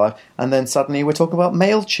prison for life, and then suddenly we're talking about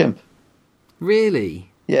MailChimp. Really?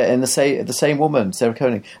 Yeah, in the same woman, Sarah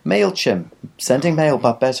Koenig. MailChimp, sending mail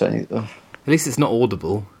but better. At least it's not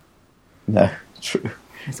Audible. No, true.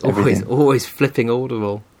 It's always flipping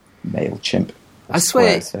Audible. MailChimp. I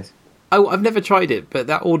swear, I've never tried it, but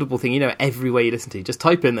that Audible thing, every way you listen to, just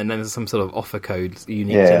type in and then there's some sort of offer code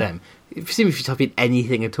unique to them. Presumably if you type in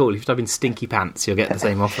anything at all, if you type in Stinky Pants, you'll get the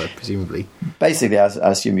same offer, presumably. Basically, I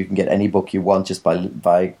assume you can get any book you want just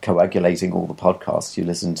by coagulating all the podcasts you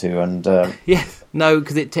listen to. And yes. No,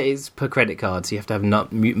 because it is per credit card, so you have to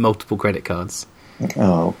have multiple credit cards.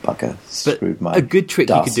 Oh, bugger. Screwed my a good trick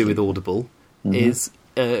dust. You could do with Audible is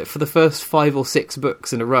for the first 5 or 6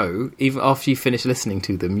 books in a row, even after you finish listening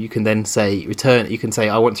to them, you can then say return. You can say,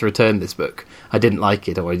 I want to return this book. I didn't like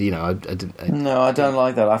it, or I didn't. No, I don't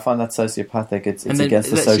like that. I find that sociopathic. It's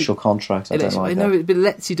against the social contract. I don't like that. But it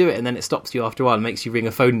lets you do it, and then it stops you after a while and makes you ring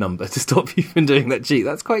a phone number to stop you from doing that cheat.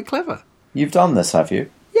 That's quite clever. You've done this, have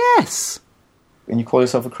you? Yes. And you call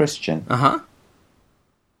yourself a Christian? Uh-huh.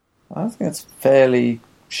 I think it's fairly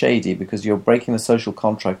shady because you're breaking the social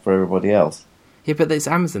contract for everybody else. Yeah, but it's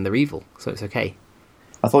Amazon. They're evil, so it's okay.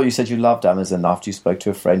 I thought you said you loved Amazon after you spoke to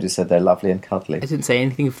a friend who said they're lovely and cuddly. I didn't say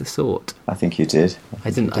anything of the sort. I think you did. I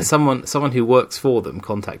didn't. Someone who works for them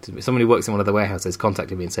contacted me. Someone who works in one of the warehouses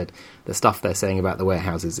contacted me and said the stuff they're saying about the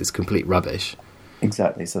warehouses is complete rubbish.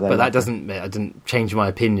 Exactly. So, but that doesn't. I didn't change my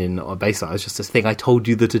opinion or based on it. It's just a thing I told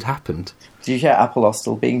you that had happened. Do you hear Apple are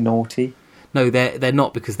still being naughty? No, they're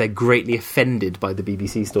not, because they're greatly offended by the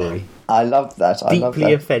BBC story. I love that.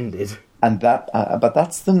 Deeply offended. And but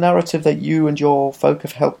that's the narrative that you and your folk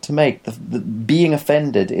have helped to make. The being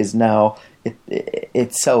offended is now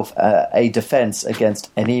itself a defence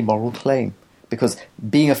against any moral claim, because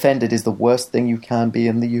being offended is the worst thing you can be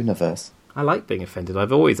in the universe. I like being offended.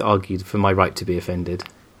 I've always argued for my right to be offended.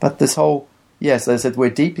 But this whole they said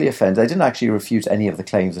we're deeply offended. They didn't actually refute any of the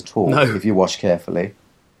claims at all. No. If you watch carefully,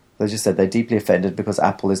 they just said they're deeply offended because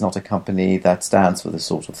Apple is not a company that stands for this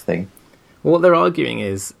sort of thing. Well, what they're arguing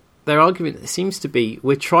is. Their argument seems to be,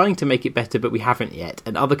 we're trying to make it better, but we haven't yet,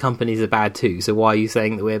 and other companies are bad too, so why are you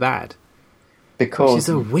saying that we're bad? Because... Which is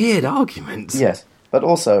a weird argument. Yes, but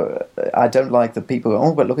also, I don't like the people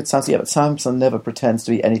go, but look at Samsung. Yeah, but Samsung never pretends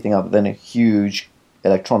to be anything other than a huge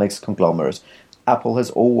electronics conglomerate. Apple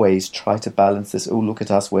has always tried to balance this, look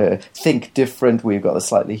at us, we're think different, we've got a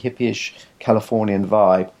slightly hippie-ish Californian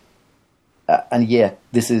vibe. And yet,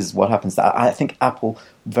 this is what happens. I think Apple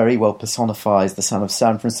very well personifies the son of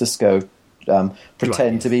San Francisco.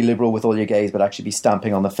 Pretend to be liberal with all your gays, but actually be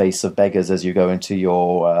stamping on the face of beggars as you go into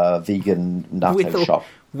your vegan natto shop.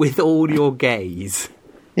 With all your gays.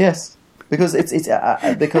 Yes, because it's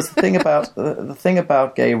because the thing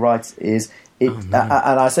about gay rights is and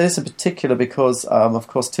I say this in particular because of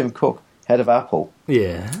course Tim Cook, head of Apple.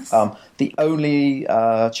 Yes. The only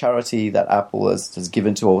charity that Apple has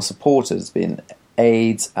given to or supported has been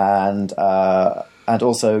AIDS and and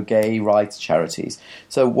also gay rights charities.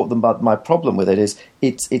 So my problem with it is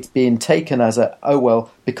it's being taken as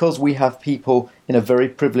because we have people in a very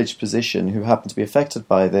privileged position who happen to be affected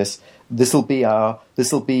by this. This will be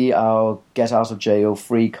our get out of jail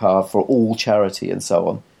free card for all charity and so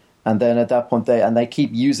on. And then at that point, they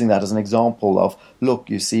keep using that as an example of,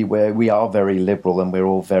 look, you see, where we are very liberal and we're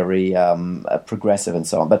all very progressive and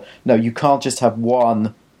so on. But no, you can't just have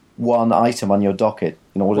one item on your docket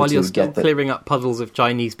in order while to you're still get clearing up puddles of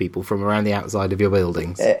Chinese people from around the outside of your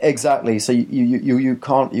buildings. Exactly. So you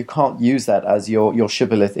can't use that as your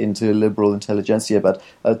shibboleth into liberal intelligentsia. But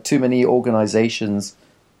too many organisations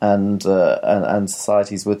and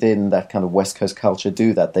societies within that kind of West Coast culture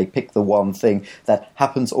do that. They pick the one thing that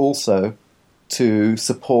happens also to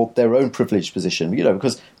support their own privileged position.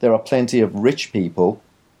 Because there are plenty of rich people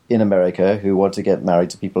in America who want to get married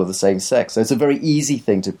to people of the same sex. So it's a very easy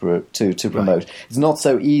thing to promote. Right. It's not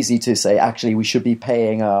so easy to say, actually, we should be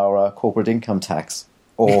paying our corporate income tax.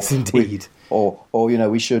 Or yes, indeed.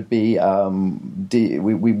 We should be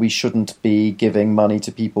we shouldn't be giving money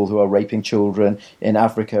to people who are raping children in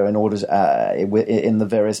Africa in order to, in the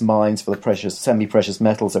various mines for the semi-precious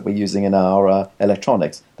metals that we're using in our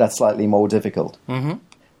electronics. That's slightly more difficult. Mm-hmm.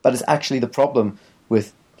 But it's actually the problem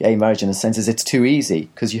with gay marriage in a sense is it's too easy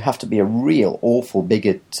because you have to be a real awful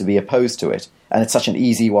bigot to be opposed to it, and it's such an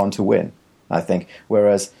easy one to win, I think.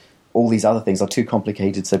 Whereas all these other things are too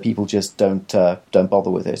complicated, so people just don't bother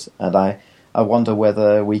with it. And I wonder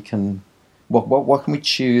whether we can what can we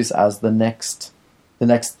choose as the next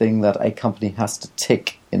thing that a company has to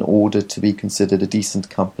tick in order to be considered a decent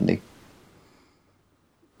company.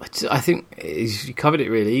 I think you covered it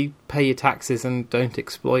really. Pay your taxes and don't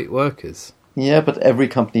exploit workers. Yeah, but every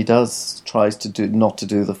company tries to not to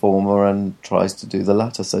do the former and tries to do the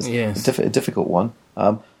latter. So it's a difficult one.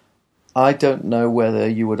 I don't know whether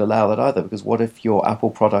you would allow that either, because what if your Apple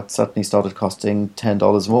product suddenly started costing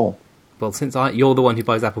 $10 more? Well, since you're the one who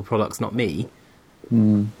buys Apple products, not me.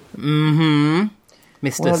 Mr.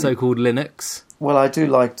 So-called Linux. Well, I do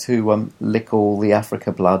like to lick all the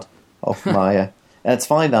Africa blood off my... and it's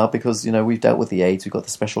fine now because, we've dealt with the AIDS, we've got the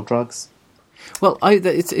special drugs. Well,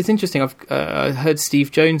 it's interesting. I heard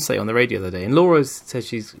Steve Jones say on the radio the other day, and Laura says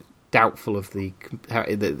she's doubtful of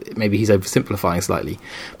maybe he's oversimplifying slightly,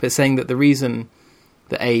 but saying that the reason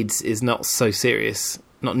that AIDS is not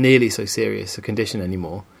nearly so serious a condition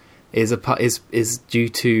anymore, is due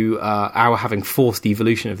to our having forced the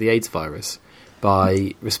evolution of the AIDS virus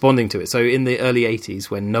by responding to it. So in the early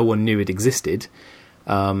 80s, when no one knew it existed,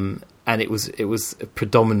 and it was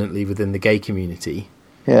predominantly within the gay community.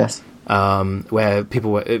 Yes. Where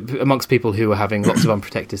people were amongst people who were having lots of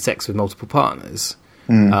unprotected sex with multiple partners.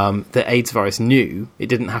 The AIDS virus knew it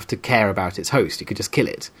didn't have to care about its host; it could just kill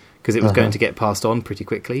it because it was going to get passed on pretty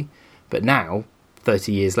quickly. But now,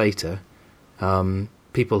 30 years later,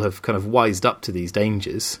 people have kind of wised up to these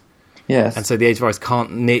dangers. Yes, and so the AIDS virus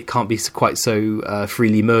can't be quite so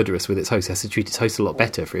freely murderous with its host. It has to treat its host a lot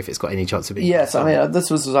better if it's got any chance of being. Yes, I mean this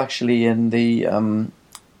was actually in the.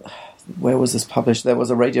 Where was this published? There was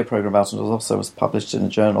a radio program about it. It was published in a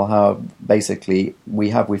journal. How basically we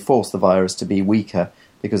forced the virus to be weaker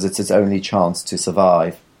because it's its only chance to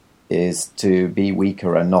survive is to be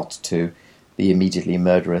weaker and not to be immediately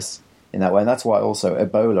murderous in that way. And that's why also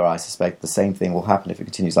Ebola, I suspect the same thing will happen if it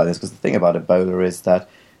continues like this. Because the thing about Ebola is that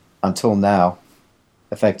until now,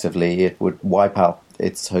 effectively, it would wipe out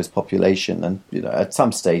its host population, and at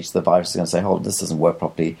some stage the virus is going to say, "Hold, this doesn't work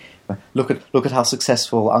properly. Look at how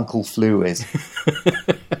successful Uncle Flu is."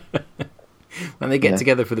 When they get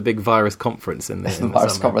together for the big virus conference in the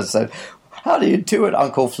virus conference, said, "How do you do it,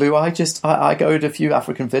 Uncle Flu? I go to a few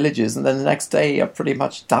African villages, and then the next day I pretty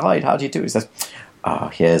much died. How do you do it?" He says,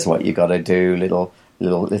 "Here's what you got to do,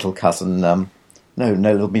 little cousin. No,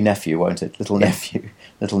 it'll be nephew, won't it? Little nephew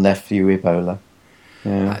Ebola."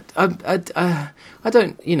 Yeah. I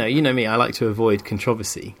don't. You know me. I like to avoid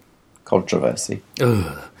controversy.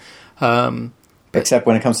 Except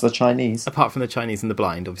when it comes to the Chinese. Apart from the Chinese and the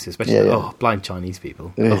blind, obviously, especially blind Chinese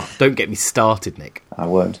people. Don't get me started, Nick. I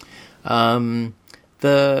won't. The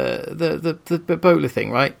Ebola thing,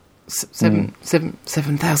 right?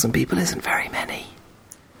 7,000 people isn't very many.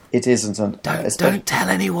 It isn't. And don't tell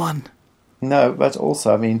anyone. No, but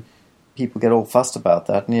also, I mean, people get all fussed about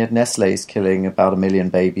that, and yet Nestle's killing about 1 million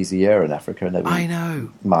babies a year in Africa, and nobody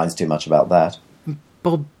minds too much about that.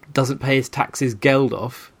 Bob doesn't pay his taxes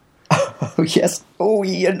Geldof. Oh yes. Oh,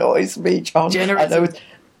 he annoys me, John.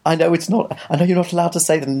 I know it's not. I know you're not allowed to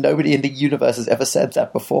say that. Nobody in the universe has ever said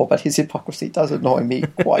that before, but his hypocrisy does annoy me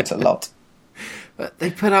quite a lot. But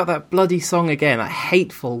they put out that bloody song again, that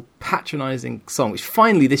hateful, patronising song, which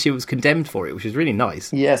finally this year was condemned for it, which was really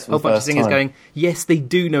nice. Yes, for a whole the bunch of first singers time. going, yes, they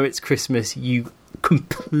do know it's Christmas, you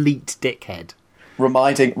complete dickhead.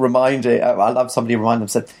 reminding. I love somebody reminding them,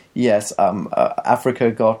 said, yes,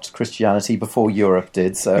 Africa got Christianity before Europe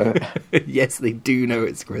did. So Yes, they do know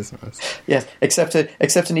it's Christmas. yes, except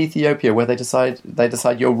in Ethiopia, where they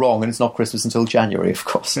decide you're wrong and it's not Christmas until January, of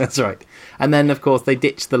course. That's right. And then, of course, they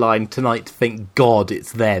ditched the line, tonight, thank God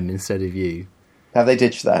it's them instead of you. Have they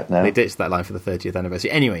ditched that now? They ditched that line for the 30th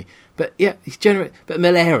anniversary. Anyway, but yeah, but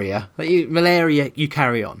malaria, you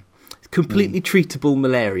carry on. Completely treatable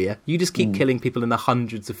malaria. You just keep killing people in the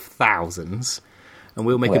hundreds of thousands, and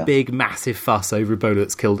we'll make a big, massive fuss over Ebola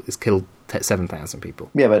that's killed 7,000 people.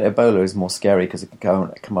 Yeah, but Ebola is more scary because it can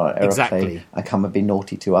come on an aeroplane Exactly. and come and be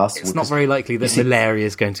naughty to us. It's not very likely that malaria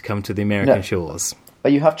is going to come to the American shores.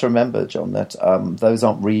 But you have to remember, John, that those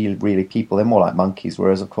aren't really people. They're more like monkeys.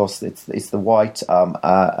 Whereas, of course, it's the white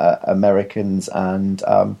Americans and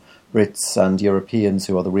Brits and Europeans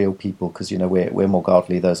who are the real people. Because we're more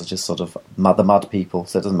godly. Those are just sort of mud people.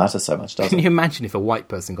 So it doesn't matter so much, does Can it? you imagine if a white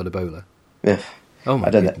person got Ebola? Ugh. Oh my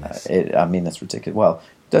I don't goodness. I mean, that's ridiculous. Well,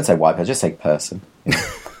 don't say white person, just say person. Can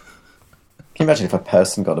you imagine if a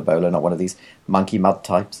person got Ebola, not one of these monkey mud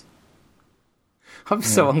types? I'm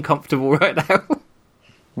so uncomfortable right now.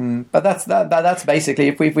 But that's basically,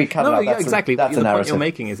 if we cut it out, that's exactly. that's a The point narrative. you're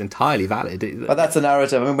making is entirely valid. But that's a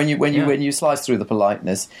narrative. I mean, when you slice through the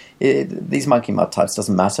politeness, these monkey mud types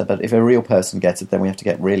doesn't matter. But if a real person gets it, then we have to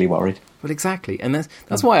get really worried. Well, exactly, and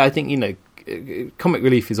that's why I think comic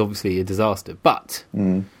relief is obviously a disaster. But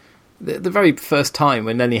the very first time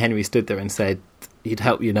when Lenny Henry stood there and said, "You'd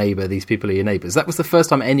help your neighbour; these people are your neighbours," that was the first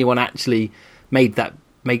time anyone actually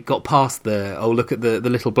got past the look at the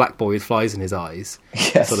little black boy with flies in his eyes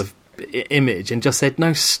Yes. sort of image and just said,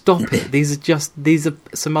 no, stop it, these are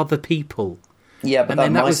some other people. Yeah, but And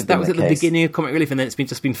then that was been at the case. beginning of comic relief, and then it's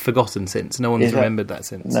just been forgotten since. No one's remembered that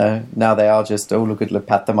since. No, now they are just look,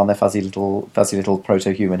 pat them on their fuzzy little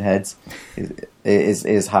proto-human heads.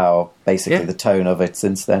 Is how basically the tone of it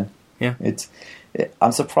since then. Yeah.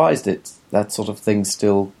 I'm surprised that sort of thing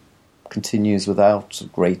still continues without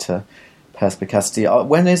greater perspicacity.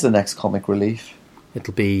 When is the next comic relief?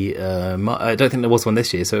 It'll be I don't think there was one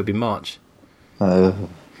this year, so it'll be March. Uh,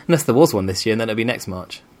 Unless there was one this year, and then it'll be next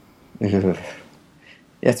March. yeah,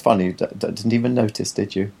 it's funny. You didn't even notice,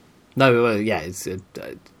 did you? No, it's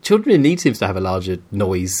Children in Need seems to have a larger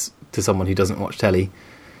noise to someone who doesn't watch telly.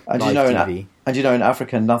 And Live TV. in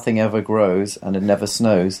Africa, nothing ever grows and it never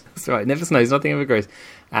snows. That's right. It never snows. Nothing ever grows.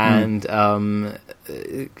 And and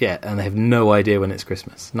they have no idea when it's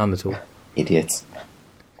Christmas. None at all. Idiots.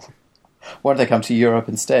 Why don't they come to Europe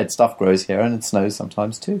instead? Stuff grows here and it snows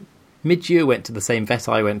sometimes too. Midge went to the same vet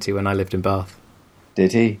I went to when I lived in Bath.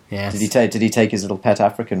 Did he? Yes. Did he take his little pet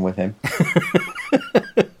African with him?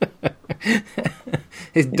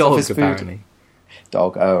 His off dog, his food. apparently.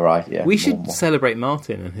 Dog. Oh right, yeah. We should More. celebrate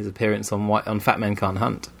Martin and his appearance on Fat Men Can't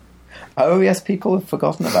Hunt. Oh yes, people have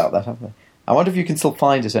forgotten about that, haven't they? I wonder if you can still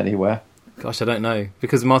find it anywhere. Gosh, I don't know,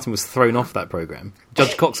 because Martin was thrown off that programme.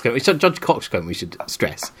 Judge Coxcomb, we should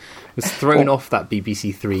stress, was thrown off that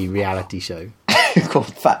BBC Three reality show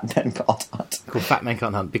Called Fat Men Can't Hunt. called Fat Men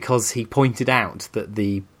Can't Hunt because he pointed out that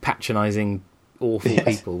the patronising, awful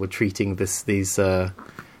people were treating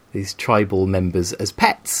these tribal members as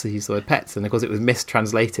pets. He used the word pets, and of course it was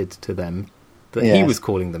mistranslated to them that he Yes. was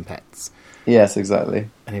calling them pets, Yes, exactly.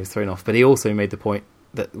 and he was thrown off. But he also made the point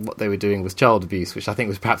that what they were doing was child abuse, which I think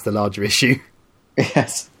was perhaps the larger issue.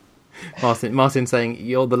 Yes. Martin saying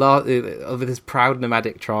you're the of this proud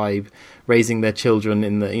nomadic tribe raising their children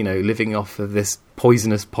in the living off of this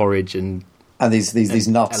poisonous porridge and these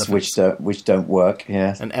nuts elephants. which don't work.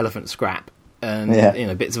 Yes. and elephant scrap and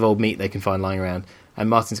bits of old meat they can find lying around. And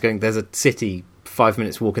Martin's going, there's a city 5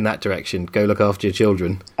 minutes walk in that direction. Go look after your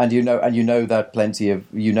children. And you know that plenty of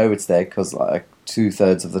it's there because like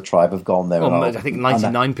 2/3 of the tribe have gone there. I think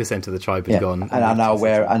 99% of the tribe has gone and are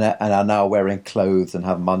now wearing clothes and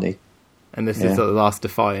have money. And this is the last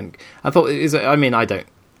defiant. I thought it is. I mean, I don't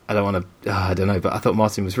want to. I don't know, but I thought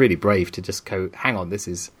Martin was really brave to just go. Hang on, this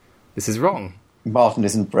is wrong. Martin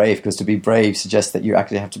isn't brave because to be brave suggests that you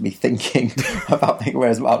actually have to be thinking about things,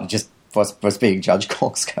 whereas Martin just was being Judge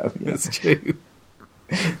Coxcomb. That's true.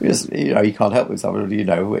 Just, you can't help yourself.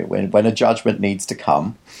 When a judgment needs to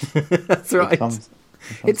come, That's right. it comes.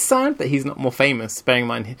 It's sad that he's not more famous. Bearing in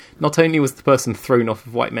mind, not only was the person thrown off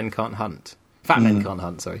of White Men Can't Hunt, Fat Men Can't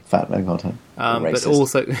Hunt. Sorry, Fat Men Can't Hunt. but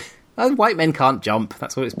also White Men Can't Jump.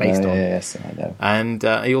 That's what it's based on. Yes, I know. And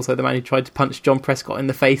he also the man who tried to punch John Prescott in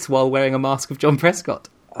the face while wearing a mask of John Prescott.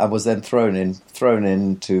 and was then thrown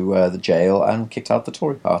into the jail and kicked out the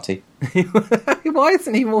Tory party. Why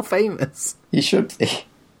isn't he more famous? He should be.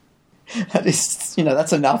 That is,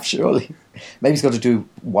 that's enough, surely. Maybe he's got to do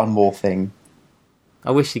one more thing.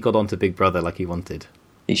 I wish he got onto Big Brother like he wanted.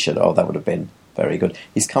 He should. Oh, that would have been very good.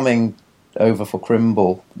 He's coming over for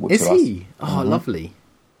Crimble. Is he? Oh, lovely.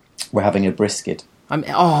 We're having a brisket.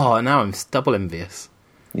 Now I'm double envious.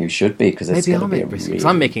 You should be, because it's Maybe going I'll to be make a brisket. really, 'Cause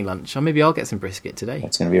I'm making lunch. Or maybe I'll get some brisket today.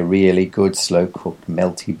 it's going to be a really good, slow-cooked,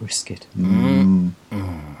 melty brisket.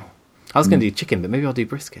 I was going to do chicken, but maybe I'll do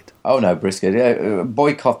brisket. Oh, no, brisket. Yeah,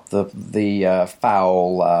 boycott the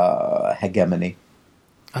foul hegemony.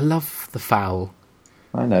 I love the fowl.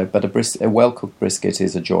 I know, but a well-cooked brisket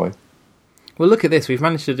is a joy. Well, look at this. We've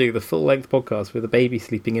managed to do the full-length podcast with a baby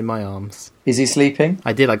sleeping in my arms. Is he sleeping?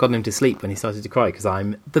 I did. I got him to sleep when he started to cry because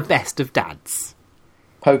I'm the best of dads.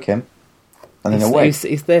 Poke him, and then awake.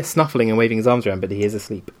 He's there snuffling and waving his arms around, but he is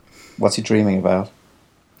asleep. What's he dreaming about?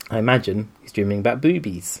 I imagine he's dreaming about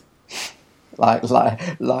boobies. Like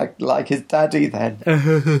his daddy,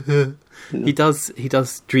 then. He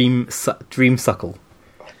does dream suckle,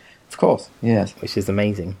 Of course, yes. which is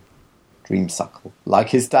amazing. Dream suckle. Like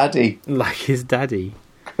his daddy. Like his daddy.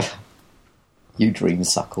 You dream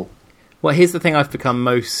suckle. Well, here's the thing I've become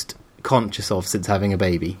most conscious of since having a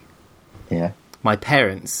baby. Yeah. My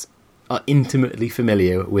parents are intimately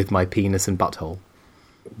familiar with my penis and butthole.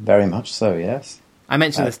 Very much so, yes. I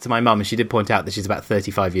mentioned this to my mum, and she did point out that she's about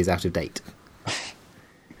 35 years out of date.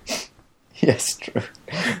 Yes, true.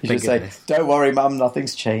 You should say, goodness. don't worry, Mum,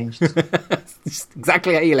 nothing's changed. It's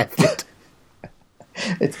exactly how you left it.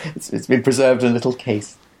 It's been preserved in a little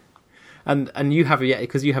case. And you have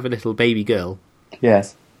because you have a little baby girl,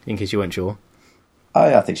 Yes. in case you weren't sure.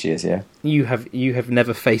 Oh, I think she is, yeah. You have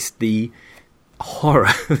never faced the horror,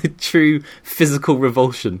 the true physical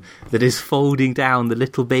revulsion that is folding down the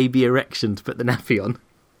little baby erection to put the nappy on.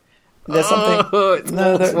 There's something. Oh, it's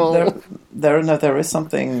awful. There is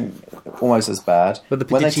something almost as bad. But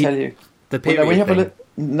when they tell you the when period you have thing.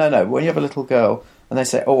 when you have a little girl and they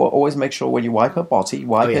say, "Oh, always make sure when you wipe her body,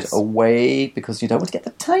 wipe it yes. away because you don't want to get the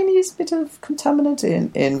tiniest bit of contaminant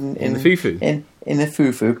in the foo-foo." In the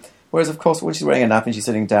foo-foo." Whereas, of course, when she's wearing a nap and she's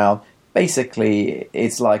sitting down, basically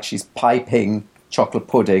it's like she's piping chocolate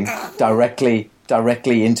pudding directly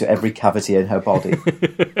into every cavity in her body.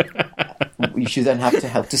 You then have to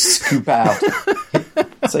help to scoop out.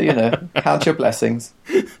 So, count your blessings.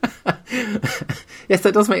 Yes,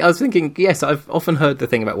 that does make... I was thinking, yes, I've often heard the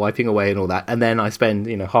thing about wiping away and all that, and then I spend,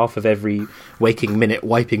 half of every waking minute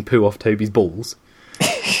wiping poo off Toby's balls.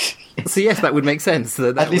 So yes, that would make sense.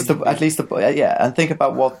 At least, and think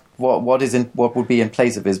about what would be in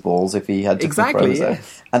place of his balls if he had different exactly.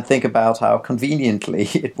 yes. And think about how conveniently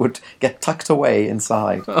it would get tucked away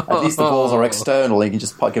inside. At least the balls are external; you can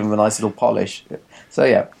just give them a nice little polish. So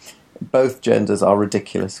yeah, both genders are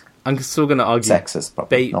ridiculous. I'm still going to argue Sexist,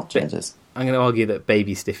 probably not genders. I'm going to argue that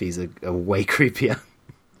baby stiffies are way creepier.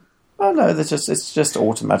 Oh no, it's just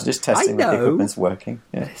automatic, just testing that the equipment's working.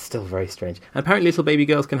 Yeah. It's still very strange. And apparently little baby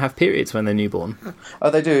girls can have periods when they're newborn. Oh,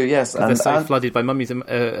 they do, yes. And they're so flooded by mummy's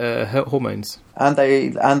hormones. And they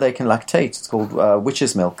can lactate. It's called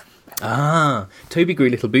witch's milk. Ah, Toby grew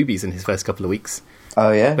little boobies in his first couple of weeks. Oh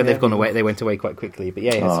yeah, but they've gone away. They went away quite quickly. But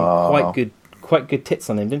yeah, he had some quite good tits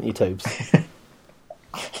on him, didn't you, Tobes?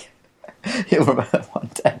 You remember that one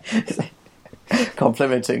day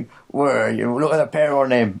complimenting, "Where you look at the pair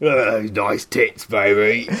on him? Nice tits,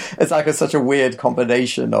 baby." It's like such a weird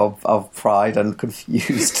combination of pride and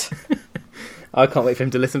confused. I can't wait for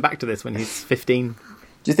him to listen back to this when he's 15.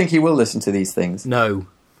 Do you think he will listen to these things? No.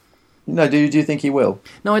 No, do you think he will?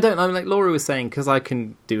 No, I don't. I mean, like Laura was saying, because I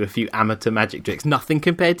can do a few amateur magic tricks. Nothing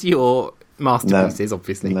compared to your masterpieces,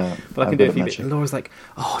 obviously. No, but I can do a few bits. And Laura's like,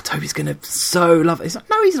 "Oh, Toby's going to so love it." He's like,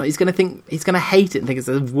 "No, he's not. He's going to hate it and think it's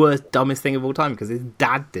the worst, dumbest thing of all time because his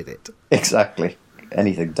dad did it." Exactly.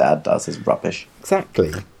 Anything Dad does is rubbish.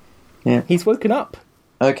 Exactly. Yeah. He's woken up.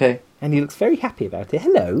 Okay. And he looks very happy about it.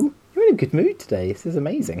 Hello. You're in a good mood today. This is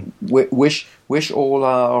amazing. Wish all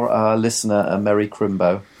our listener a Merry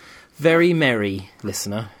Crimbo. Very merry,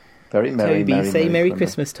 listener. Very merry, Toby, say Merry Crimbo.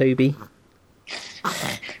 Christmas, Toby.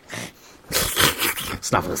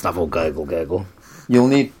 Snuffle, snuffle, gurgle, gurgle. You'll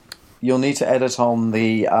need to edit on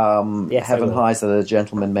the Yes, heaven highs that a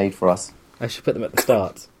gentleman made for us. I should put them at the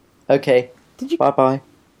start. Okay. Did you? Bye-bye.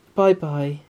 Bye-bye.